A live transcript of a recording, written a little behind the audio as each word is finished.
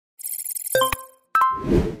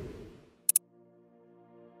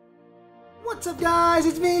What's up guys,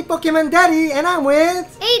 it's me, Pokemon Daddy, and I'm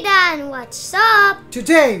with... Hey Dan, what's up?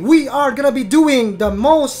 Today, we are gonna be doing the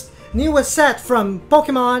most newest set from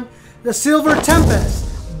Pokemon, the Silver Tempest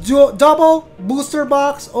Double Booster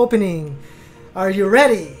Box Opening. Are you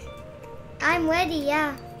ready? I'm ready,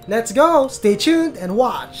 yeah. Let's go, stay tuned and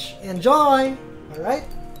watch. Enjoy! Alright?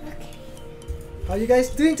 Okay. How are you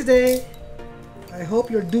guys doing today? I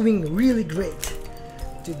hope you're doing really great.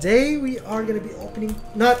 Today we are going to be opening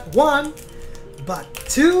not one, but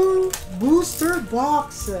two booster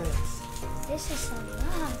boxes. This is a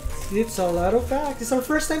lot. It's a lot of packs. It's our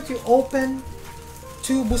first time to open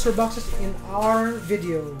two booster boxes in our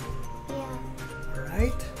video. Yeah.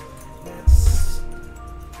 Alright, let's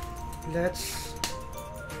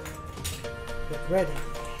get ready.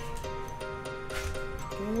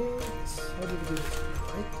 Okay, how do we do this?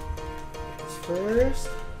 Right? This first.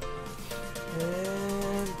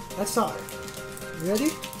 And let's start. You ready?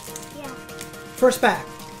 Yeah. First pack.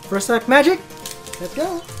 First pack magic. Let's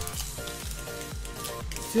go.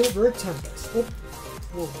 Silver Tempest. Oh.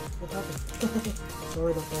 Whoa. What happened?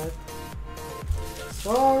 Sorry about that.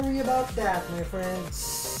 Sorry about that, my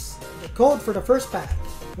friends. The code for the first pack.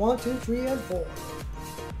 1, 2, 3, and 4.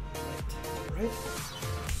 Right.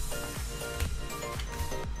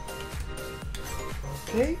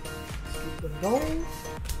 Okay. Let's keep them going.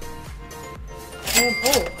 And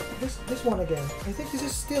oh, this one again. I think this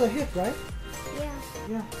is still a hit, right? Yeah.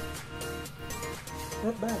 Yeah.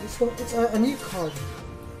 Not bad. It's a new card.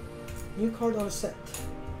 New card on a set.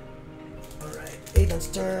 Alright, Aiden's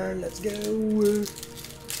turn. Let's go.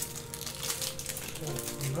 Oh,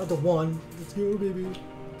 another one. Let's go, baby.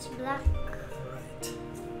 It's black. Alright.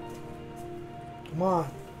 Come on.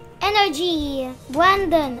 Energy,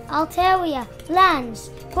 Brandon, Altaria, Lance,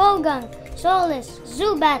 Kogan, Solis,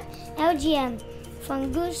 Zubat, LGM,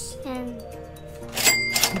 Fungus, and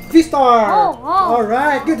Vstar! Oh.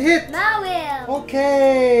 Alright, good hit! Mawil!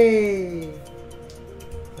 Okay!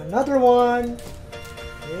 Another one.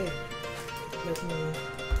 Okay. Let me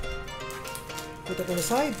put that on the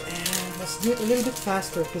side and let's do it a little bit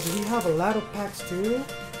faster because we have a lot of packs to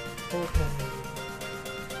open.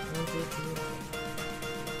 1, 2, 3.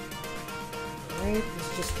 Alright,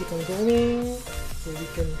 let's just keep on going so we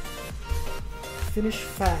can finish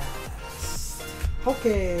fast.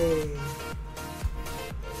 Okay.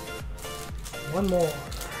 One more.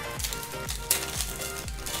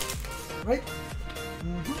 Right?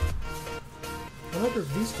 Another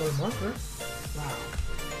Vstar marker. Wow.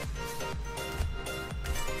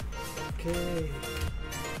 Okay.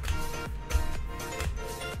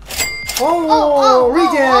 Oh,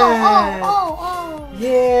 regen! Oh.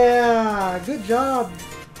 Yeah, good job.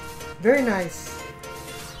 Very nice.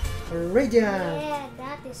 Regen. Yeah,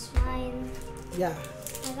 that is mine. Yeah.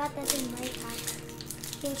 I got that in my pack.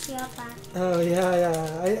 Here's your pack. Oh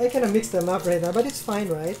yeah. I kind of mixed them up right now, but it's fine,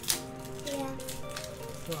 right? Yeah.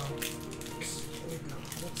 Wow.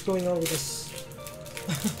 What's going on with this?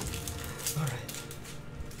 Alright.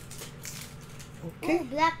 Okay. Oh,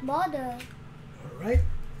 black border. Alright.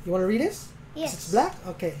 You want to read this? Yes. It's black?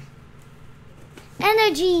 Okay.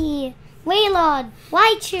 Energy, Wailord,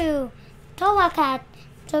 Raichu, Towacat,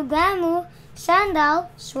 Togamu,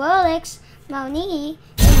 Sandal, Swirlix, Maunii,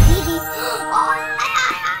 and Didi.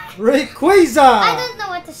 Rayquaza! I don't know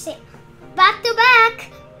what to say. Back to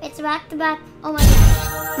back! It's back to back. Oh my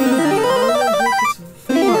god.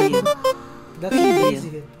 That's an easy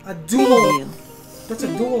hit. A dual. That's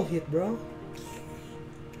a dual hit, bro.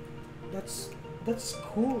 That's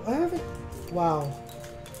cool. I haven't. Wow.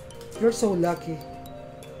 You're so lucky.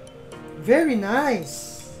 Very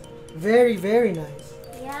nice. Very nice.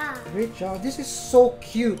 Yeah. Great job. This is so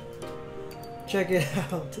cute. Check it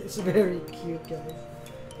out. It's very cute, guys.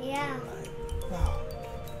 Yeah. Wow.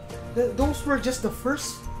 Those were just the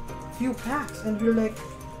first few packs, and we're like,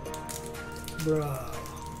 bruh.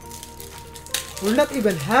 We're not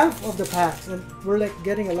even half of the packs, and we're like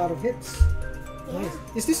getting a lot of hits. Yeah. Nice.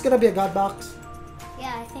 Is this gonna be a god box?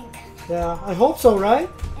 Yeah, I think. Yeah, I hope so, right?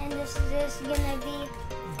 And this is gonna be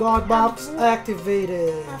God box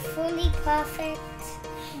activated. a fully perfect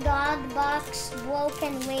God box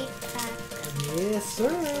broken weight pack. Yes, sir.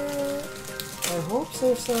 I hope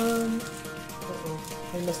so, son. Uh-oh,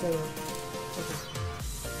 I messed that up.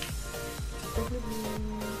 Okay.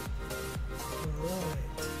 Alright.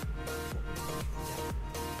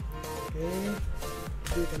 Okay.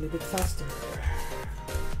 Do it a little bit faster.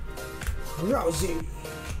 Rousey.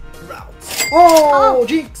 Route. Oh,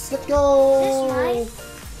 Jinx, let's go. Is this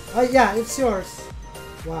mine? Yeah, it's yours.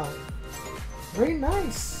 Wow. Very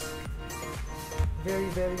nice. Very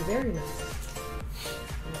nice.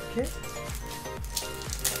 Okay.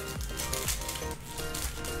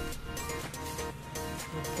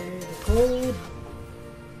 code.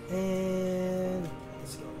 And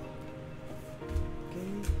let's go. Okay,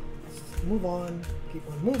 let's move on.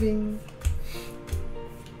 Keep on moving.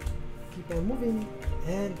 Keep on moving.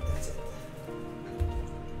 And that's it.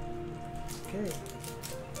 Okay.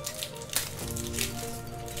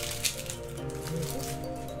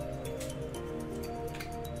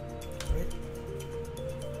 Right.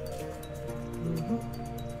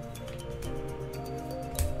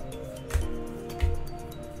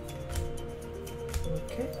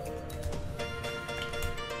 Okay.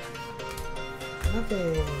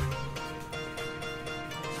 Nothing.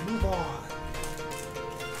 Let's move on.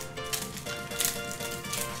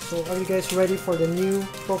 So are you guys ready for the new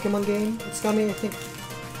Pokemon game? It's coming, I think,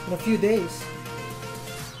 in a few days.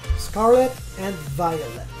 Scarlet and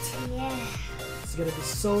Violet. Yeah. It's gonna be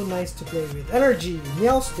so nice to play with. Energy,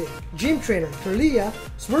 Meowstic, Gym Trainer, Kirlia,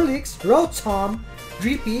 Swirlix, Rotom,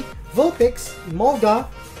 Drippy, Vulpix, Emolga,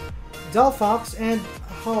 Delphox, and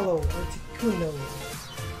Hollow Articuno.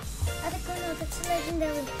 Articuno, that's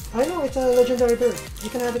legendary. I know, it's a legendary bird. You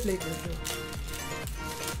can have it later.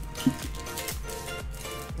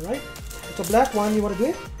 Alright, it's a black one. You want to do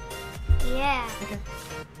it? Yeah. Okay.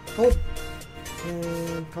 Code.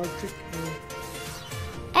 And card trick.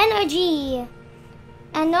 Energy.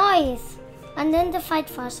 Annoys. Unidentified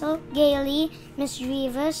fossil. Gaily.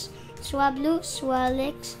 Misdreavus. Swablu.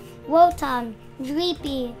 Swirlix. Wotan.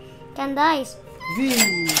 Drippy. Candice. V.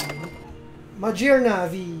 Magearna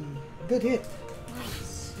V. Good hit.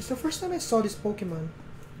 Nice. It's the first time I saw this Pokemon.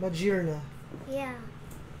 Magearna. Yeah.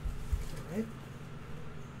 Alright.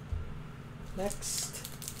 Next.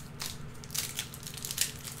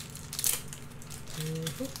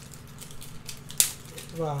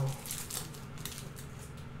 Wow.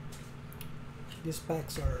 These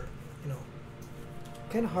packs are,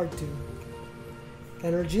 kind of hard to.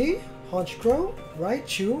 Energy, Honchkrow,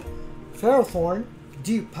 Raichu, Ferrothorn,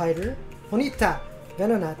 Dewpider, Honita,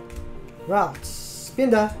 Venonat, Ralts,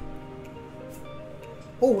 Spinda.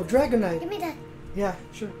 Oh, Dragonite. Give me that. Yeah,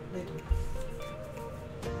 sure, later.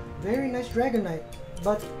 Very nice Dragonite,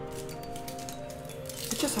 but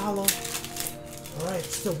it's just hollow. Alright,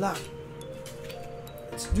 still black.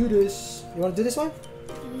 Let's do this. You want to do this one?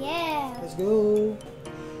 Yeah. Let's go.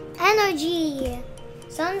 Energy.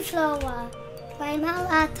 Sunflower. Primal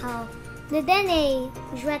Atoll. Ludene.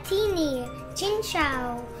 Dratini.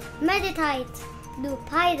 Chinchou. Meditite.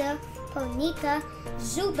 Dewpider. Ponyta.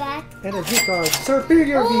 Zubat. Energy card.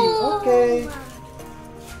 Superior V. Okay.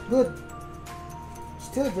 Good.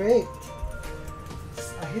 Still great.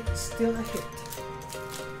 A hit, still a hit.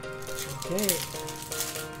 Okay.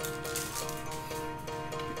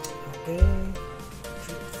 Okay.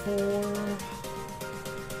 3, 4.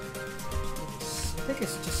 I think I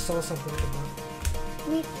just saw something about.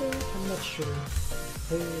 Me too. I'm not sure.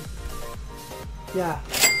 Yeah.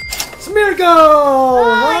 Smeargle!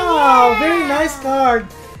 Wow! Yeah! Very nice card.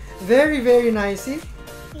 Very, very nice. See?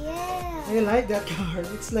 Yeah. I like that card.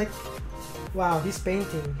 It's like, wow, he's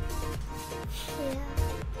painting. Yeah.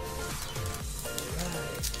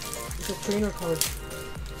 Right. It's a trainer card.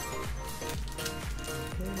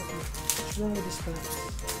 Okay, what's wrong with this pack?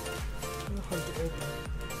 It's kind of hard to open.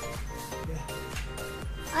 Yeah.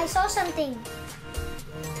 I saw something. 1,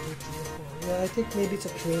 2, 3, 4. Yeah, I think maybe it's a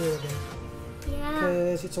trainer again. Yeah.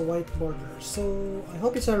 Because it's a white border. So I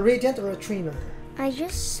hope it's a radiant or a trainer. I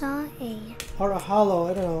just saw a. Or a hollow,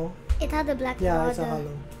 I don't know. It had a black border. Yeah, it's a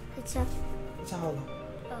hollow. It's a. It's a hollow.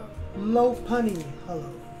 Oh. Low punny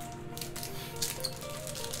hollow.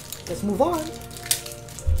 Let's move on.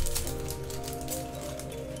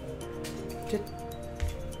 Shit.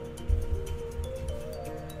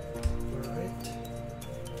 Alright.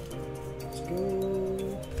 Let's go.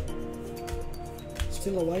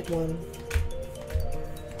 Still a white one.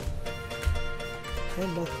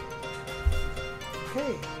 And nothing.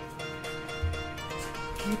 Okay.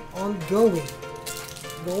 Keep on going.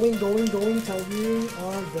 Going till you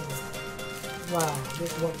are done. Wow,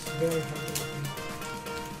 this one's very hard to open.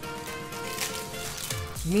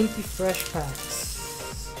 Minty Fresh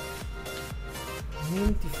packs.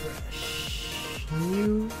 Minty Fresh.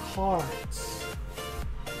 New cards.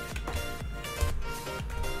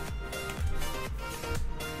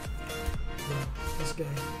 Wow, this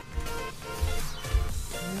guy.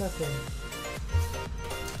 Nothing.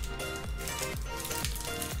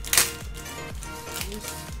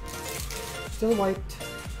 Still white.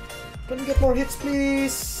 Can we get more hits,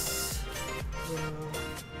 please?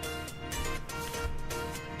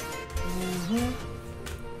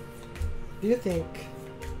 Do you think?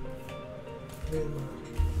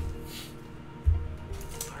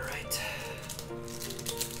 Alright.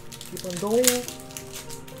 Keep on going.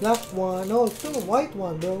 Black one. No, still a white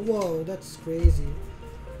one, bro. Whoa, that's crazy.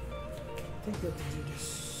 I think we have to do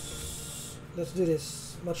this. Let's do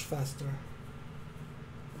this much faster.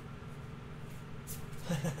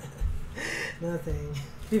 Nothing.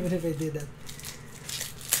 Even if I did that.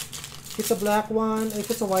 If it's a black one, if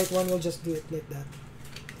it's a white one, we'll just do it like that.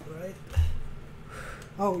 Alright.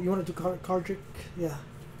 Oh, you want to do card trick? Yeah.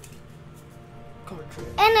 Card trick.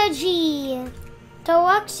 Energy.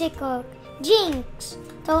 Toxicook. Jinx.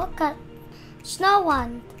 Toka.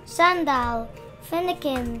 Snowant. Sandal.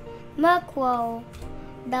 Fennekin. Murkrow.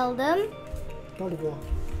 Beldum. Gardevoir.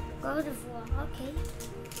 Gardevoir. Okay.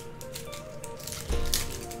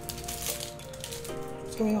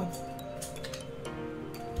 What's going on?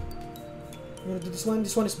 You want to do this one?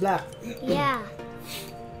 This one is black. Yeah.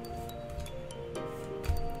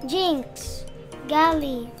 Jinx.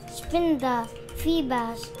 Gali. Spinda.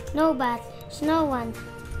 Feebas. Nobat. Snowant.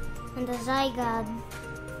 And the Zygarde.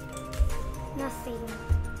 Nothing.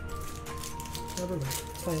 Never mind.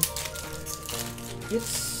 It's fine.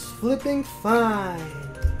 It's flipping fine.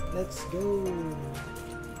 Let's go.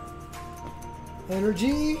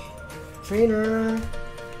 Energy. Trainer.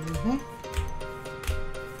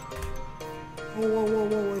 Oh, whoa, whoa,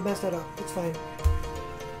 whoa, I messed that up. It's fine.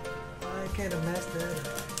 I kind of messed that up.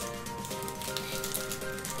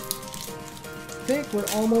 I think we're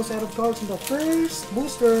almost out of cards in the first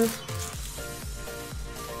booster.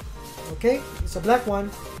 Okay, it's a black one.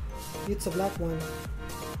 It's a black one.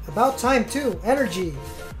 About time too. Energy.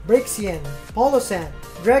 Braixien. Polosant.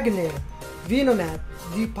 Dragonair. Venonat.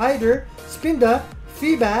 Depider. Spinda.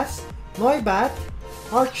 Feebas. Noibat.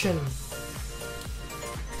 Archon.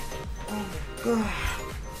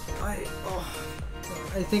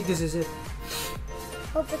 I think this is it.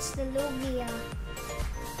 Hope it's the Lugia.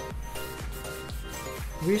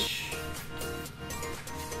 Wish.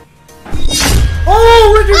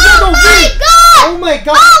 Oh, where did you go? My God! Oh my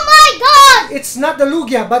God! Oh my God! It's not the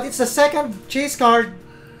Lugia, but it's the second chase card.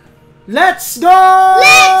 Let's go!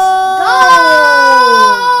 Let's go!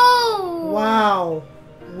 Wow!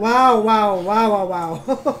 Wow! Wow! Wow! Wow!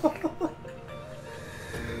 Wow!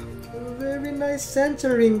 Very nice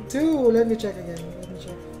centering too. Let me check again. Let me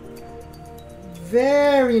check.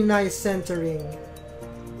 Very nice centering.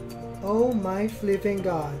 Oh my flipping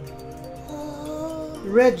God.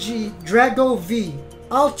 Reggie Drago V.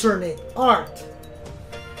 Alternate art.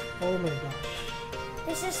 Oh my gosh.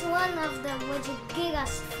 This is one of the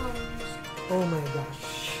Gigas phones. Oh my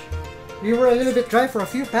gosh. We were a little bit dry for a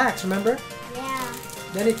few packs, remember? Yeah.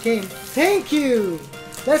 Then it came. Thank you!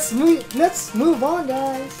 Let's move on,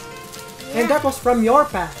 guys. Yeah. And that was from your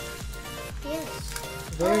pack. Yes.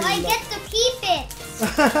 Very I get to keep it.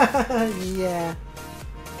 Yeah.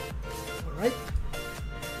 Alright.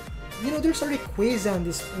 You know, there's a Rayquaza in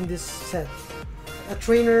this set. A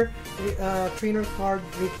trainer card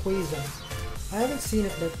Rayquaza. I haven't seen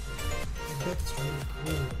it, but I bet it's really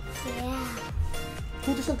cool. Yeah.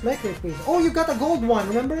 Who doesn't like Rayquaza? Oh, you got a gold one,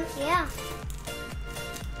 remember? Yeah.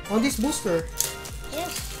 On this booster.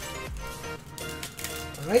 Yes.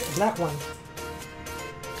 Alright, black one.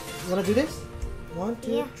 You wanna do this? 1,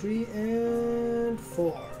 2, Yeah. 3, and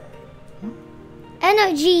 4.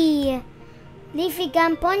 Energy. Leafy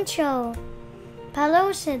Gum Poncho.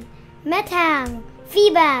 Palosad. Methang.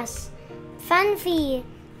 Feebas. Fanfi.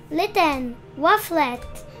 Litten. Wafflet.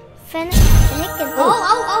 Fennekin.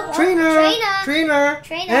 Oh. Trainer.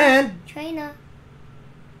 And Trainer.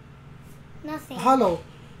 Nothing. Hollow.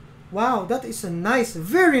 Wow, that is a nice,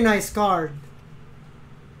 very nice card.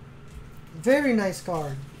 Very nice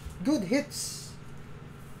card. Good hits.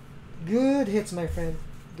 Good hits, my friend.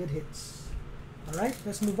 Good hits. Alright,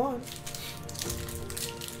 let's move on.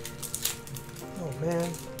 Oh man,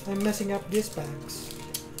 I'm messing up these packs.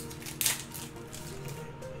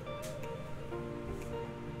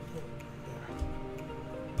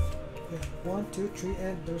 Yeah, 1, 2, 3,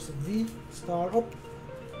 and there's a Vstar. Oh,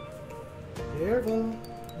 there we go.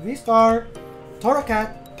 Vstar,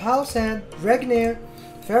 Torracat, Palsand, Regnair,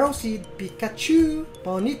 Ferroseed, Pikachu,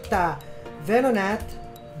 Ponyta, Venonat,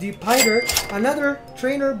 Depider, another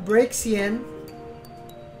trainer Braixien,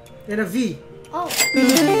 and a V. Oh.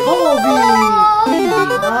 Hello V!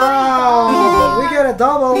 Wow! We got a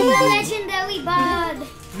double! The legendary bird!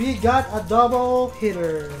 We got a double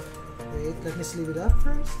hitter. Wait, let me sleeve it up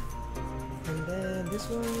first. And then this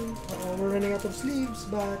one. Uh-oh, we're running out of sleeves,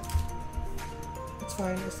 but it's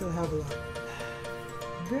fine, I still have a lot.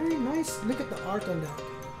 Very nice. Look at the art on that.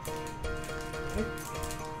 Right.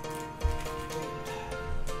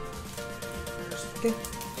 Okay,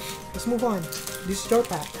 let's move on. This is your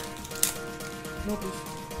pack. No, please.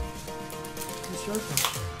 This is your pack.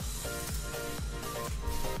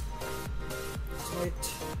 Right.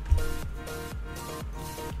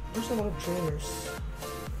 There's a lot of trainers.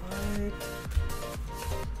 Right.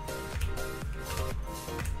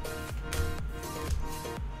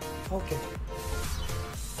 Okay.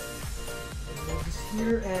 Put this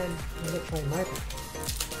here and I'm gonna try my pack.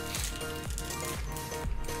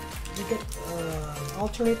 You get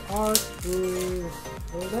alternate art to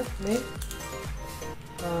what was that name?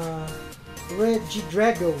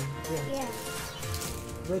 Regidrago. Yeah.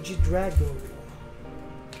 Regidrago.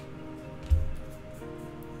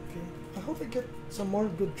 Okay. I hope I get some more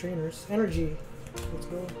good trainers. Energy. Let's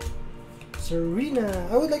go. Serena.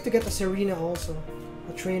 I would like to get a Serena also.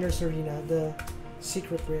 A trainer Serena, the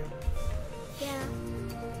secret rare. Yeah.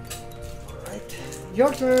 Alright.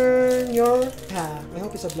 Your turn, your pack. I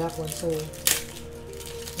hope it's a black one so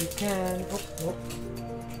you can. Oh, nope.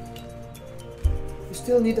 You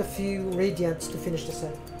still need a few radiants to finish the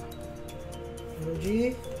set.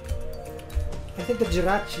 Energy. I think the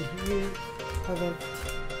Jirachi, you haven't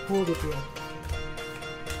pulled it yet.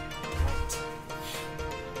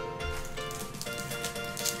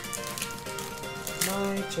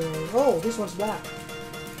 My turn. Oh, this one's black.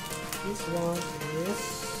 This one is...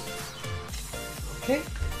 Okay.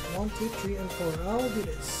 1, 2, 3, and 4. I'll do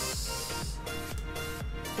this.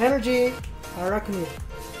 Energy. Arachne.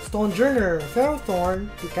 Stonejourner. Ferrothorn.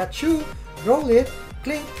 Pikachu. Growlithe.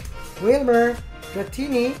 Klink. Whalmer.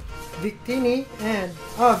 Dratini. Victini. And...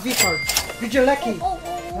 Vstar. Vigileki.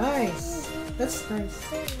 Nice. That's nice.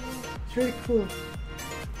 It's really cool.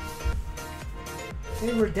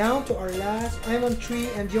 Okay, we're down to our last. I'm on 3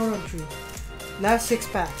 and you're on 3. Last 6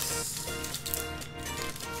 packs.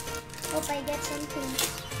 Hope I get something.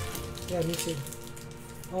 Yeah, me too.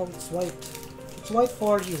 Oh, it's white. It's white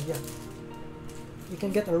for you, yeah. You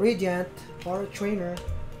can get a Radiant or a Trainer.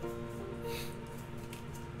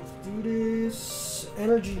 Do this.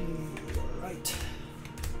 Energy. Alright.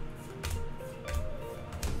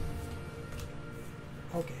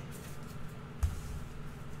 Okay.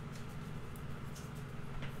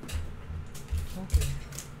 Okay.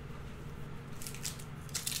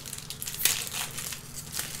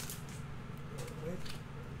 Alright.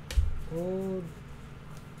 Hold.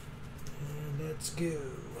 And let's go.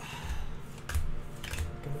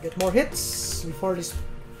 Can we get more hits before this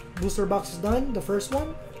booster box is done? The first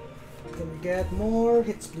one. Can we get more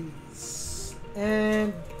hits, please?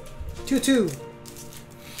 And 2-2.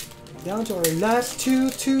 Down to our last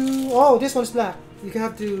 2-2. Oh, this one's black. You can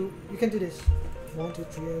have to. You can do this. 1, 2,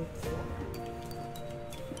 3, and 4.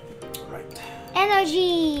 Right.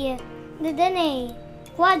 Energy. Dedenne.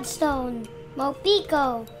 Quadstone.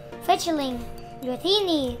 Mopico. Fetchling.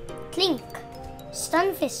 Dratini. Klink.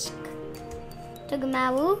 Stunfisk.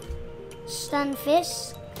 Tugamaru.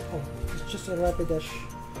 Stunfisk. Oh, it's just a Rapidash.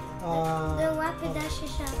 The Rapidash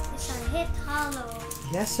is a hit hollow.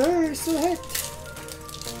 Yes, sir. It's still a hit.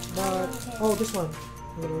 But Okay. oh, this one.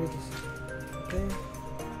 I'm gonna read this. Okay.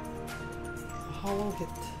 A hollow hit.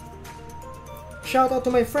 Shout out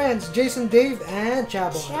to my friends Jason, Dave, and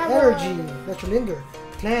Chabo. Energy, Vetrilinger,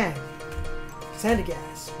 Clan,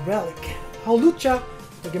 Sandigas, Relic, Howlucha,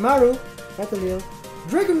 Togemaru, Petalil,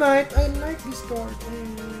 Dragonite. I like this card.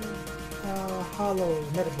 And Hollow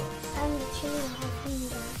Metagross. I'm chewing having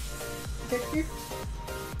that. Okay, here.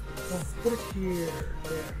 Oh, put it here.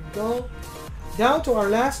 There you go. Down to our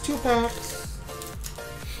last 2 packs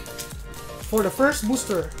for the first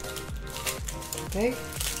booster. Okay.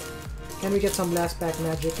 Can we get some last pack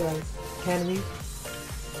magic, guys? Can we?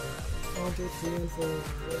 1, 2, 3, and 4.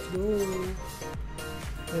 Let's go.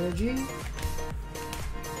 Energy.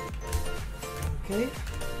 Okay.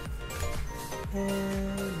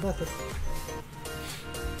 And nothing.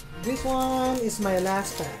 This one is my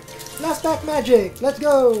last pack. Last pack magic. Let's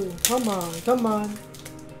go. Come on. Come on.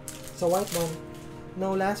 It's a white one.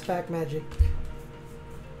 No last pack magic.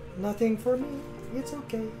 Nothing for me. It's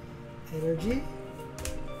okay. Energy.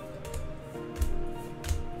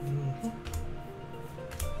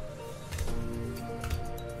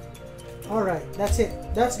 Alright, that's it.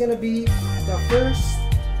 That's gonna be the first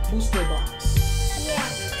booster box. Yeah.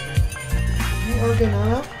 We are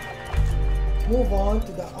gonna move on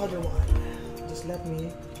to the other one. Just let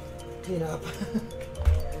me clean up.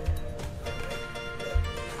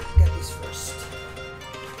 Get this first.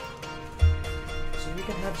 So we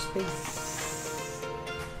can have space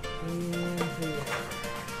in here.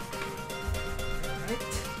 Alright.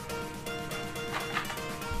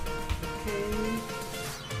 Okay.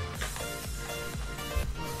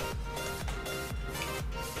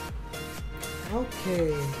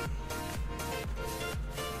 Okay.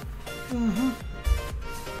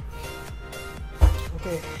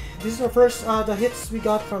 Okay. This is our first, the hits we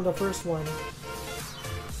got from the first one.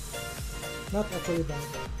 Not actually bad.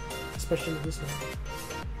 Especially this one.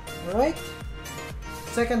 Alright.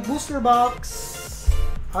 Second booster box.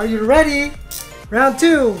 Are you ready? Round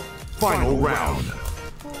 2. Final round.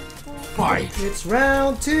 Fight. It's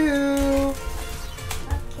round 2. Okay.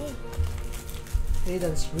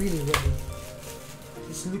 Aidan's really ready.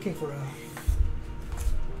 He's looking for a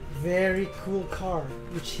very cool card,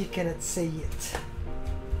 which he cannot say yet.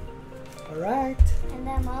 Alright. And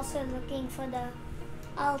I'm also looking for the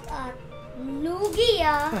alt art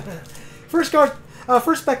Lugia. First card,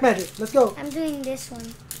 first pack magic. Let's go. I'm doing this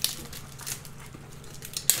one.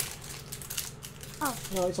 Oh,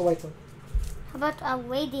 No, it's a white one. how about a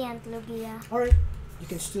Radiant Lugia? Alright. You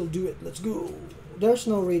can still do it. Let's go. There's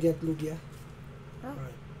no Radiant Lugia. Oh.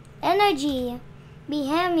 Alright. Energy,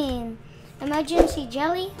 Behamin, Emergency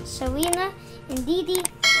Jelly, Serena, Indeedee,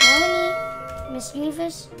 Melanie,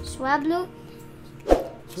 Mischievous, Swablu,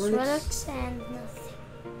 Swirlix, and nothing.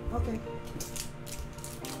 Okay.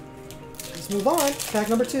 Let's move on. Pack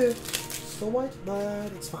number 2. Still white,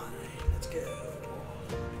 but it's fine. Let's go.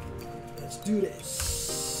 Let's do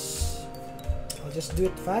this. I'll just do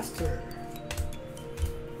it faster.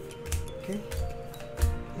 Okay.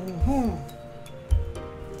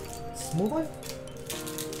 Let's move on.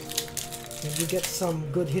 Can you get some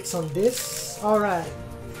good hits on this? Alright.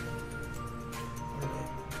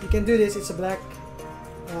 You can do this. It's a black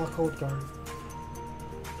code card.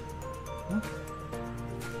 Huh?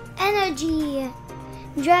 Energy,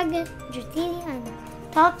 Dragon, Dratinian,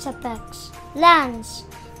 Toxapex, Lance,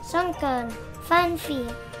 Sunken, Fanfi,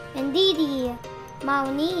 Indeedee,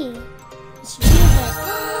 Mauni, Mischievous,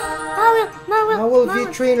 Marvel V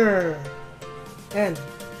Trainer and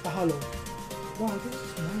a hollow. Wow, this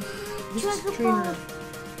is nice. This is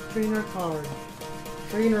trainer card.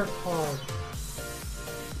 Trainer card.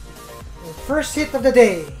 The first hit of the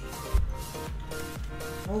day.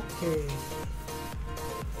 Okay.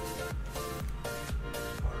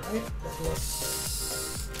 Alright, that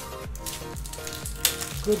was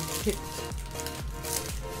good hit.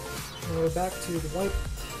 And we're back to the white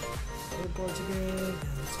boards again.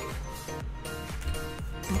 And let's go.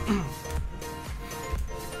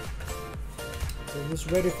 So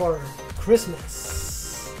just ready for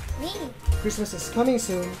Christmas. Me. Christmas is coming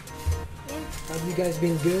soon. Yeah. Have you guys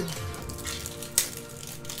been good?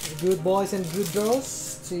 Good boys and good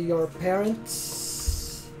girls to your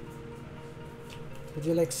parents? Would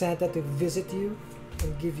you like Santa to visit you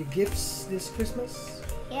and give you gifts this Christmas?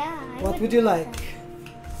 Yeah. What would you like?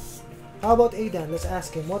 How about Aidan? Let's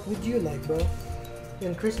ask him. What would you like, bro?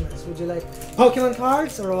 In Christmas, would you like Pokemon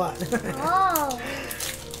cards or what? Oh.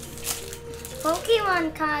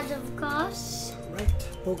 Pokemon cards, of course. Right.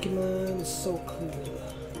 Pokemon is so cool.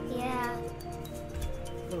 Yeah.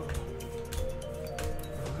 Oh.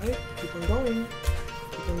 Alright, keep on going.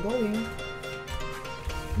 Keep on going.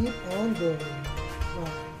 Keep on going.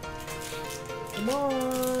 Wow. Come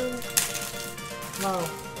on. Wow.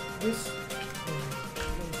 This.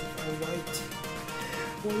 White.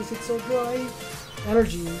 Why is it so dry?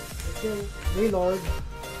 Energy. Okay. Wailord.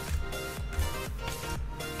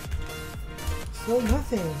 Still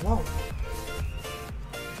nothing. Wow.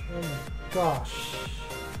 Oh my gosh.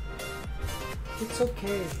 It's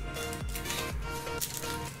okay.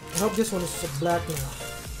 I hope this one is black now.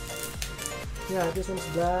 Yeah, this one's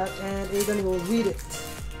black and Aidan will read it.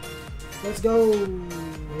 Let's go.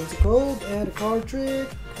 Here's a code and a card trick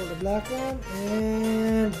for the black one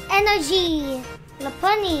and Energy,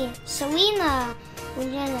 Lopunny, Serena,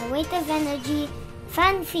 Weight of Energy,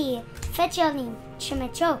 Fanfi, Fetchling,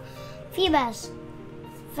 Chimecho, Phoebus,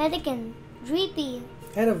 Fedican, Dreepy.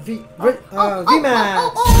 and a VMAX. Oh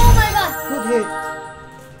my god! Good hit.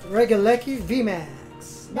 Regalecki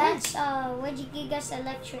VMAX. That's Regigigas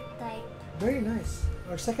electric type. Very nice.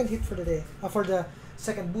 Our second hit for the day. For the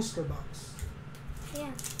second booster box.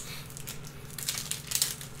 Yeah.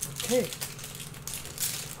 Okay.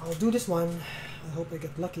 I'll do this one. I hope I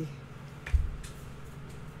get lucky.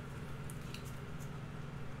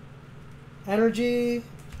 Energy,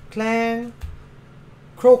 Clang,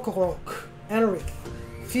 Krokorok, Enric,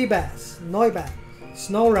 Feebas, Noibat,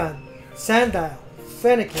 Snorunt, Sandile,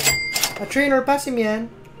 Fennekin, a Trainer Passimian,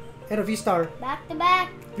 and a Vstar. Back to back.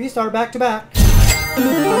 Vstar back to back.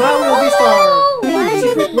 Maui Vstar.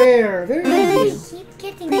 Secret rare. Very nice. Keep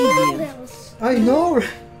getting marbles. I know.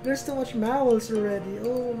 There's too much marbles already.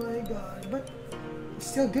 Oh my god. But it's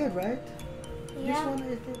still good, right? This Yeah. one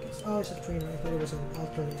I think it's it's a trainer. I thought it was an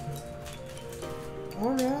alternate.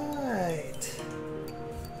 Alright.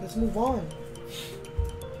 Let's move on.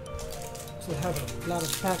 So we have a lot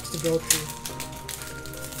of packs to go through.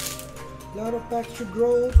 A lot of packs to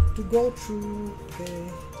go through. Okay.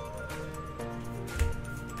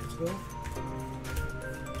 go.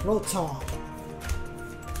 Rotom.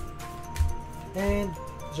 And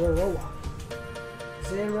Zeraroa.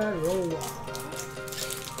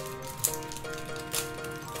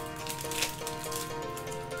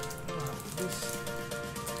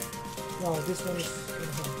 Wow, this one is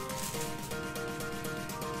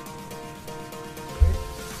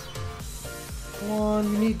Come on,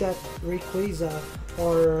 you need that Rayquaza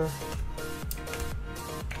or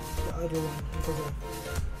the other one. I forgot.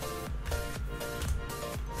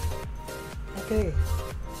 Okay.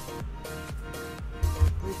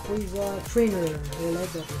 Rayquaza Trainer. I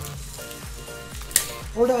like that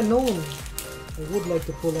one. Or the unknown. I would like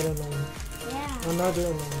to pull an unknown. Yeah. Another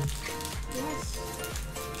unknown. Yes.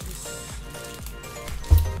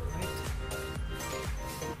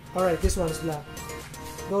 Alright, this one is black.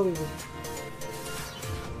 Go with it.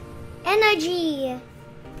 Energy.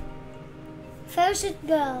 Faucet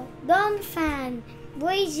Girl, Donphan,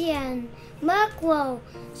 Brazian, Murkrow,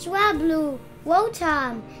 Swablu,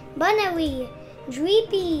 Rotom, Bunnelby,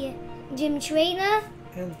 Dreepy, Gym Trainer,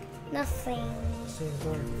 And nothing. same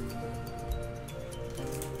card.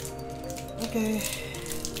 Okay.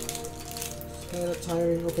 It's kind of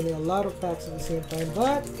tiring opening a lot of packs at the same time,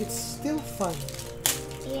 but it's still fun.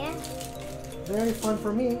 Yeah. Very fun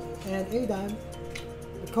for me. And Adam,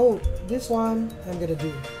 the code. This one I'm gonna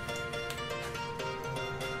do.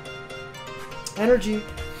 Energy,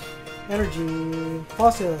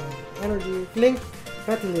 Fossil, Energy, Flink,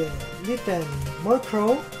 Petilil, Litten,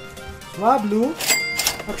 Murkrow, Swablu,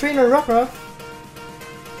 a Trainer Rockruff,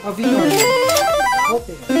 a Vstar.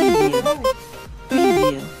 Okay.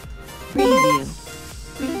 Preview.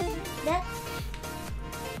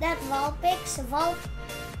 That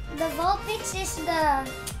the Vulpix is the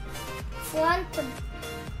front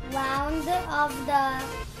round of the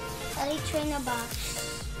Elite Trainer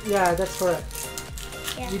box. Yeah, that's correct.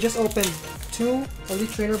 Yeah. We just opened 2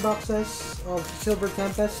 Elite Trainer boxes of Silver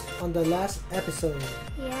Tempest on the last episode.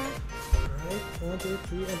 Yeah. Alright, 1, 2,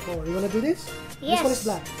 3, and 4. You wanna do this? Yes. This one is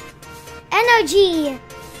black. Energy,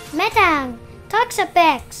 Metang,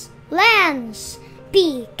 Toxapex, Lance,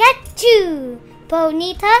 Pikachu,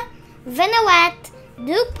 Ponyta, Venonat,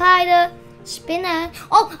 Dugtrio, Spinner.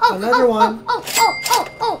 Another one. Oh,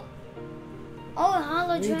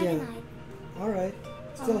 Hollow Medium. Dragonite. Alright.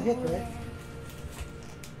 Still a hit, right?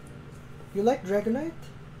 You like Dragonite?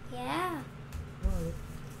 Yeah. Alright.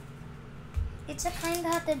 It's a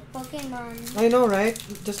kind-hearted Pokemon. I know, right?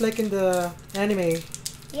 Just like in the anime.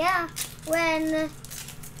 Yeah, when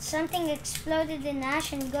something exploded in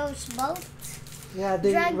Ash and Ghost boat. Yeah,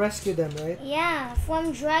 they rescue them, right? Yeah,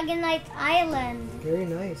 from Dragonite Island. Very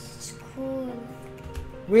nice. It's cool.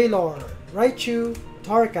 Wailord, Raichu,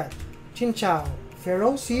 Torracat, Chinchou,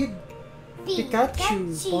 Ferroseed,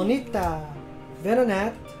 Pikachu, Ponyta,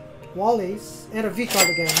 Venonat, Wallace, and a V card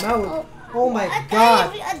again. Now, oh my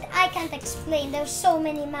god! I can't explain. There's so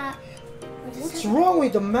many What's wrong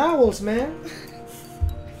with the Mowls, man?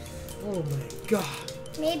 Oh my god.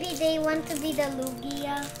 Maybe they want to be the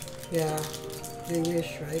Lugia. Yeah, they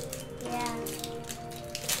wish, right? Yeah.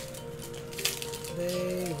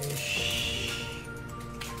 They wish.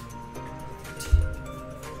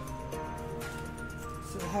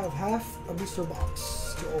 So I have half a booster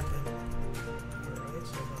box to open. Alright,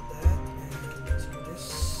 so about that. And let's do this.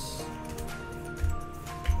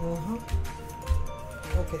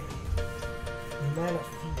 Okay. Mana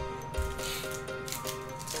Fee.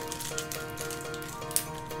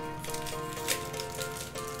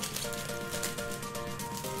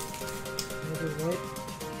 Right.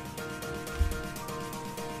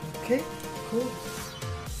 Okay, cool.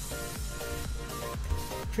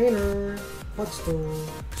 Trainer, Hotstone,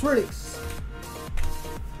 Swirlix.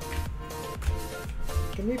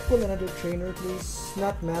 Can we pull another trainer, please?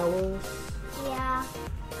 Not Mowls. Yeah.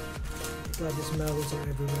 God, these Mowls are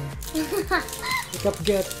everywhere.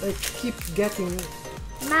 I keep getting.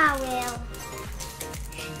 Mawel.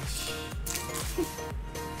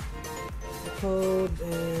 Code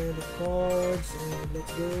and the cards, and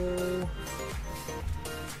let's go.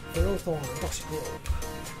 Ferrothorn, Toxic Rope,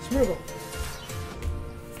 Smeargle,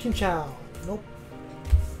 Chinchou, nope.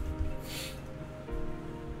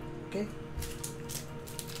 Okay.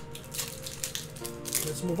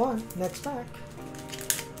 Let's move on. Next pack.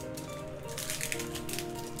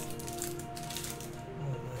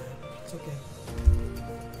 Oh man, it's okay.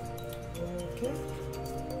 Okay.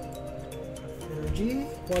 Energy,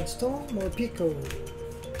 Quadstone, Morpeko.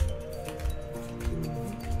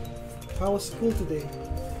 How was school today?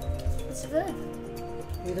 It's good.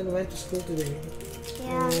 Aiden went to school today.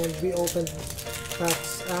 Yeah. And we opened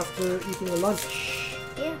packs after eating a lunch.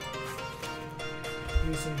 Yeah. We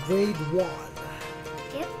using grade 1.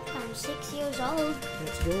 Yep, I'm 6 years old.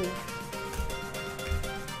 Let's go.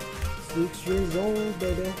 6 years old,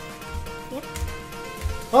 baby. Yep.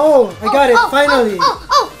 Oh, I got it, finally.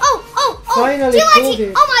 Finally pulled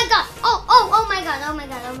it. Oh my god. Oh my god. Oh my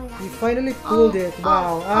god. Oh my god. We finally pulled it.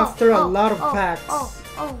 Wow, after a lot of packs. Oh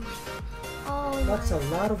my god. Oh That's a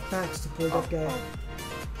lot of packs to pull that guy.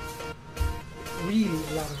 Really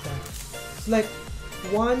a lot of packs. It's like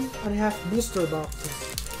 1.5 booster boxes.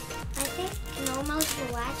 I think normal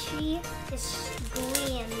Jirachi is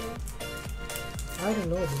green. I don't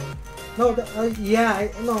know, dude. No, yeah,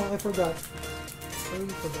 no, I forgot. I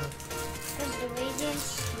really forgot. Because the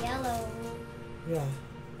radiant's yellow. Yeah.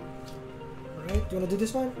 Alright, do you wanna do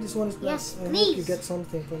this one? This one is Yes, I please. hope you get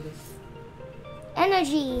something from this.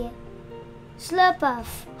 Energy,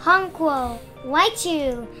 Slurpuff, Honquo,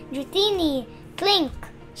 Raichu, Dratini, Clink,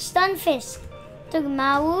 Stunfisk,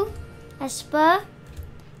 Tugmaru, Esper,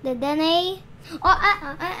 Dedenne.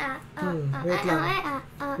 Wait lang.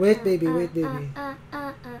 Wait, baby, wait, baby.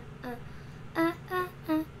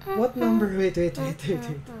 What number? Wait.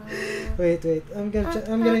 I'm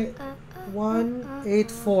gonna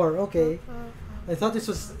 184. Okay. I thought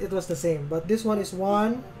it was the same, but this one is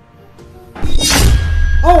 1.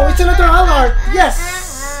 Oh, it's another alt art.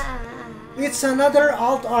 Yes, it's another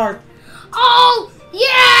alt art. Oh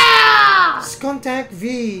yeah! Skuntank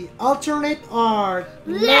V alternate art.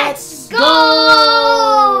 Let's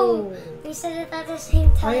go! We said it at the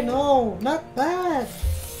same time. I know, not bad.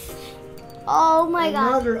 Oh my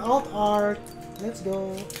god. Another alt art. Let's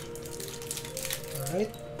go.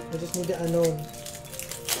 Alright. I just need the unknown.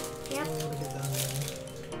 Yep. I want to get the unknown.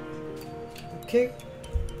 Okay.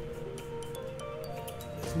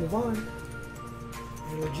 Let's move on.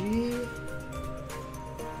 Energy.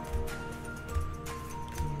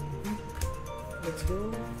 Let's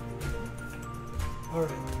go.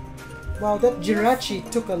 Alright. Wow, that Jirachi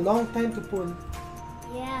took a long time to pull.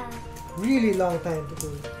 Yeah. Really long time to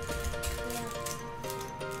pull.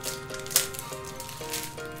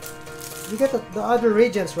 We got the other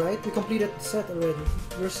Radiants, right? We completed the set already.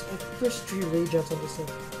 There's 3 Radiants on the set.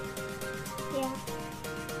 Yeah.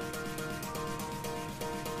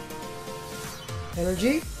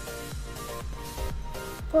 Energy?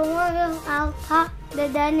 Pomodoro Alta,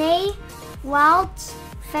 Dedenne, Waltz,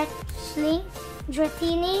 Fetchling,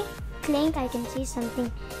 Dratini, Clink, I can see something.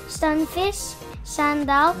 Stunfish,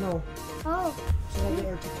 Sandal. No. Oh. So I need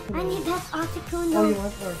Articuno. I need that Articuno. Oh, you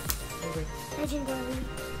want? Or okay. Legendary.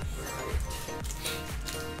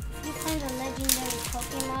 If you find a legendary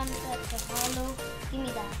Pokemon that's a hollow, give me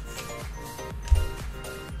that.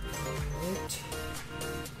 Right.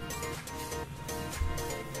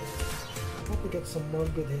 Hope we get some more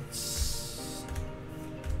good hits.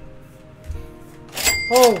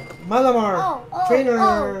 Oh, Malamar!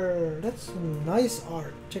 Trainer! That's nice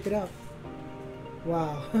art. Check it out.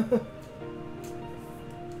 Wow.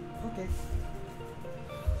 Okay.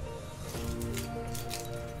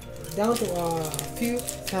 Down to a few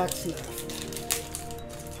packs left.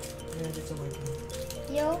 And it's a white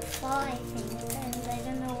one. Yo, 4 I think, and I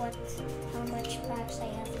don't know how much packs I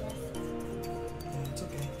have left. Yeah, it's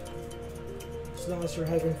okay. As long as you're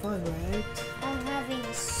having fun, right? I'm having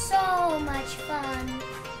so much fun.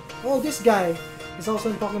 Oh, this guy is also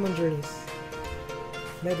in Pokemon Journeys.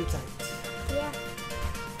 Meditite. Yeah.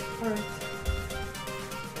 Alright.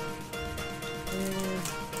 And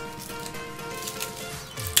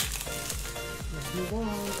let's move on.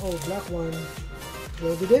 Oh, black one.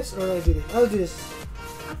 Will I do this or I do this? I'll do this.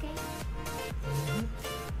 Okay.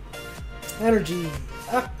 Energy.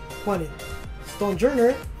 Aquanid.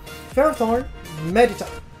 Stonejourner. Ferrothorn.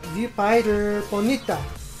 Meditite. Viewfighter. Ponyta.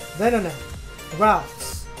 Venona.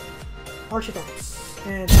 Routes. Architops.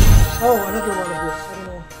 And oh, another one of this.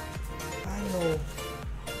 I don't know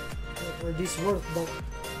what were these worth, but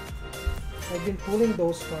I've been pulling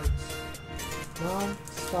those cards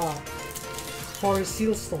non-stop. For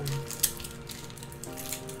Sealstone.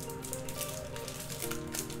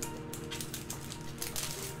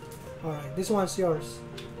 Alright, this one's yours.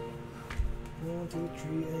 1, 2,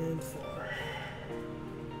 3, and 4.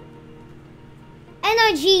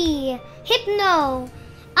 Energy, Hypno,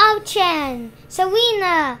 Auchen,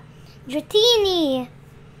 Serena, Dratini,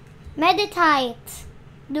 Meditite,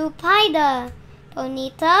 Dupida,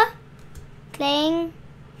 Ponyta, Clang.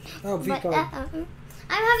 Oh, V-card.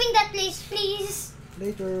 I'm having that place, please.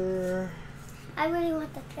 Later. I really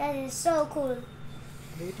want that. That is so cool.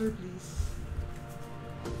 Later, please.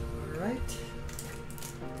 Alright.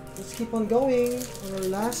 Let's keep on going on our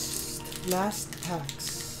last packs.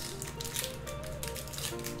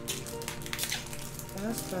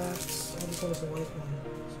 Last packs on the this one is a white one.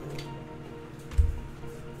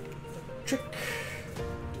 So, trick.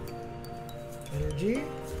 Energy.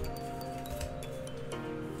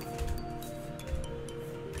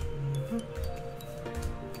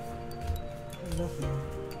 Nothing.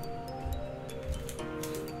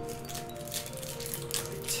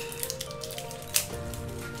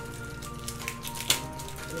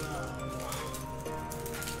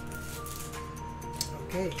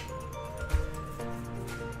 Okay.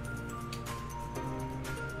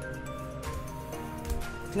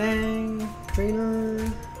 Clang, trainer,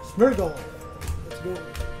 Smirgle. Let's go.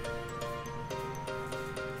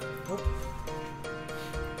 Oh.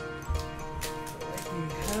 We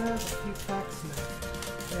have a few packs now.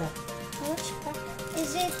 Yeah. Which pack?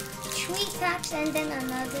 Is it 3 packs and then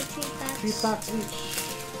another 3 packs? 3 packs each.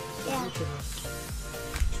 Yeah. Each of us.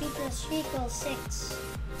 3 plus 3 equals 6.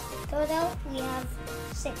 Total, we have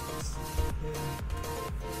 6. Yeah.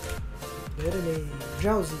 Better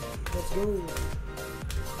Drowsy. Let's go.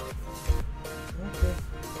 Okay.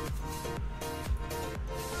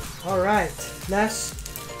 Alright. Last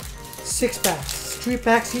 6 packs. 3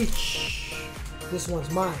 packs each. This one's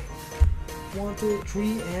mine. 1, 2,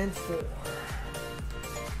 3, and 4.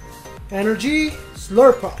 Energy,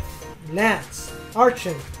 Slurpuff, Lance,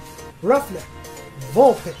 Archon, Rufflet,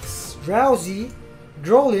 Vulpix, Drowsy,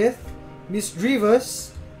 Growlithe,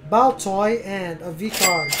 Misdreavus, Baltoy, and a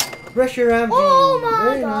V-card. Reshiram V. Oh my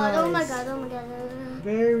Very god, nice. oh my god, oh my god.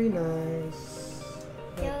 Very nice.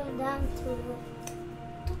 You're down to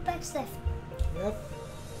 2 packs left. Yep.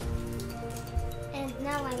 And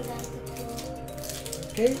now I'm down to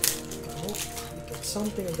 2. Okay. I hope you get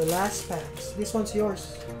something in the last packs. This one's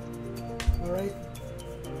yours. Alright.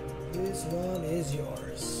 This one is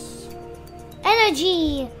yours.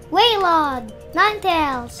 Energy, Wailord,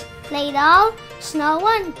 Ninetales, Claydol,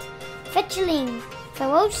 Snorunt, Fetchling,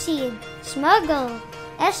 Ferocid, Smurgle,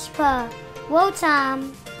 Esper,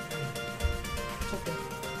 Wotam. It's okay.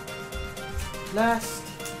 Last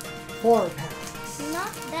 4 packs.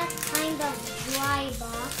 Not that kind of dry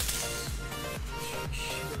box.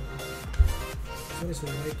 This one is the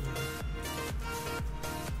white one.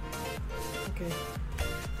 Okay.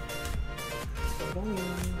 Keep going.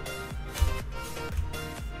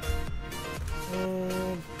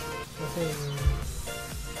 And nothing.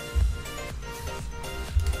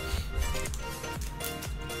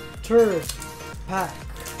 Third pack.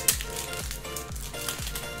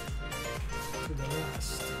 To the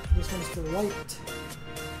last. This one's still white.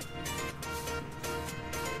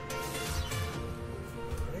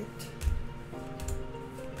 Right.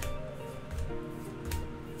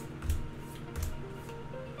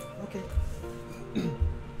 Okay.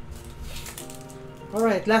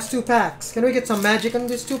 Alright, last 2 packs. Can we get some magic on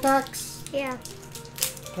these 2 packs? Yeah.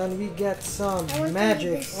 Can we get some I want to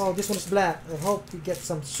magic? use this. Oh, this one's black. I hope we get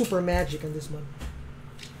some super magic on this one.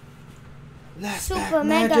 Last Super pack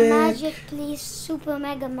mega magic, please. Super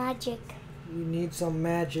mega magic. We need some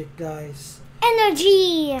magic, guys.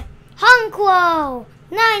 Energy, Honquo,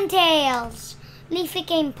 Ninetales, Leafy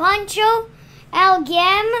Cane Poncho,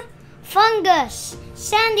 Algem, Fungus,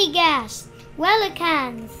 Sandygast,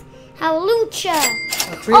 Wellicans,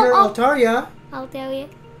 Howlucha. A trainer Oh, oh. Altaria. I'll tell you.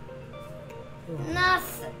 Oh,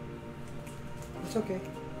 Nothing. it's okay.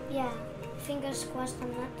 Yeah, fingers crossed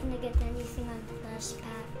I'm not gonna get anything on the last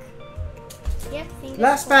pack. Yep, fingers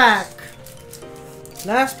Last crossed. pack.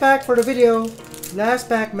 Last pack for the video. Last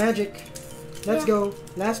pack magic. Let's Yeah. go.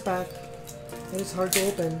 Last pack. And it's hard to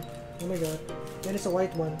open. Oh my god. And it's a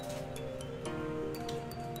white one.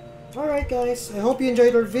 Alright guys, I hope you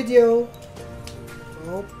enjoyed our video. I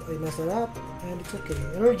hope I messed it up. And it's okay.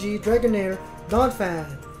 Energy, Dragonair, Donphan,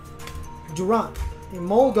 Durant,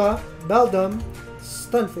 Emolga, Beldum,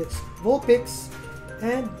 Stunfisk, Vulpix,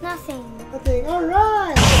 and Nothing. nothing.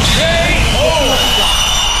 Alright!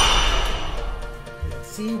 Let's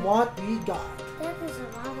see what we got. That was a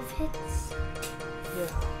lot of hits. Yeah.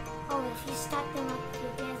 Oh, if you stack them up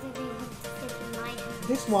together, they would fit in my hand.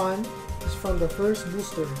 This one is from the first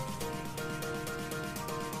booster.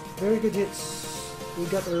 Very good hits. We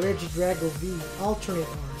got a Regidrago V alternate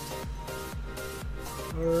art.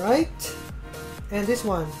 Alright. And this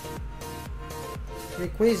one.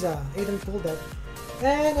 Rayquaza. Aiden pulled that.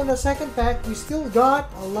 And on the second pack, we still got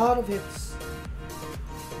a lot of hits.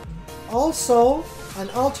 Also, an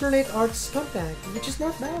alternate art Skuntank, which is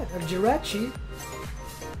not bad. A Jirachi.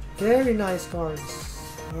 Very nice cards.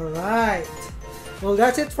 Alright. Well,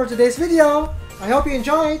 that's it for today's video. I hope you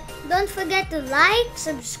enjoyed. Don't forget to like,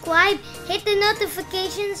 subscribe, hit the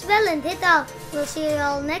notifications bell, and hit all. We'll see you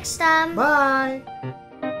all next time. Bye.